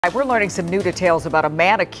We're learning some new details about a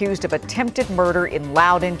man accused of attempted murder in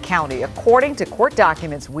Loudoun County. According to court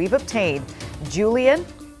documents we've obtained, Julian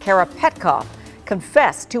Karapetkov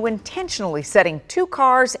confessed to intentionally setting two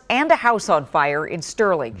cars and a house on fire in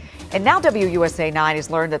Sterling. And now WUSA 9 has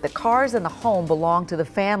learned that the cars and the home belong to the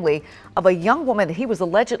family of a young woman that he was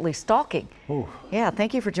allegedly stalking. Ooh. Yeah,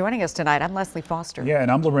 thank you for joining us tonight. I'm Leslie Foster. Yeah,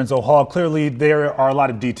 and I'm Lorenzo Hall. Clearly, there are a lot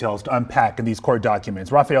of details to unpack in these court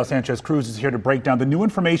documents. Rafael Sanchez Cruz is here to break down the new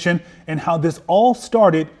information and how this all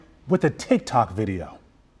started with a TikTok video.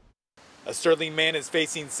 A Sterling man is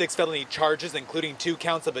facing 6 felony charges, including 2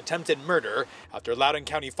 counts of attempted murder, after Loudoun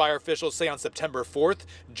County fire officials say on September 4th,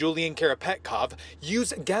 Julian Karapetkov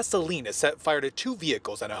used gasoline to set fire to 2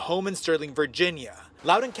 vehicles and a home in Sterling, Virginia.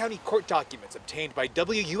 Loudoun County court documents obtained by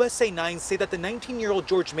WUSA 9 say that the 19-year-old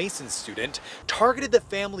George Mason student targeted the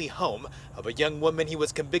family home of a young woman he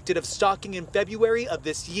was convicted of stalking in February of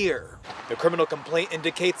this year. The criminal complaint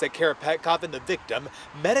indicates that Karapetkov and the victim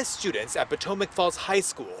met as students at Potomac Falls High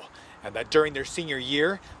School, and that during their senior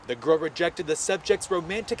year, the girl rejected the subject's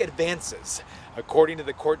romantic advances. According to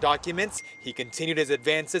the court documents, he continued his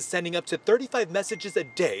advances, sending up to 35 messages a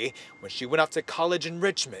day when she went off to college in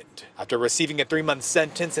Richmond. After receiving a 3-month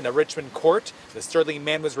sentence in a Richmond court, the Sterling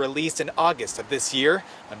man was released in August of this year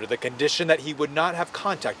under the condition that he would not have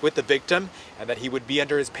contact with the victim and that he would be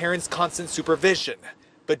under his parents' constant supervision.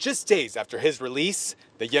 But just days after his release,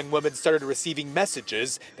 the young woman started receiving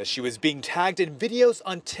messages that she was being tagged in videos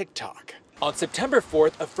on TikTok. On September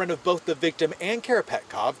 4th, a friend of both the victim and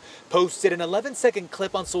Karapetkov posted an 11-second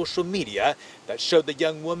clip on social media that showed the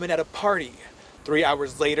young woman at a party. 3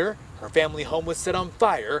 hours later, her family home was set on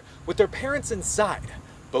fire with their parents inside.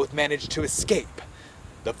 Both managed to escape,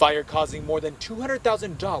 the fire causing more than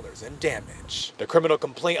 $200,000 in damage. The criminal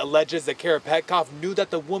complaint alleges that Karapetkov knew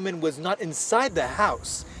that the woman was not inside the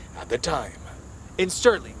house at the time. In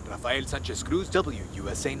Sterling, Rafael Sanchez Cruz,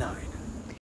 WUSA 9.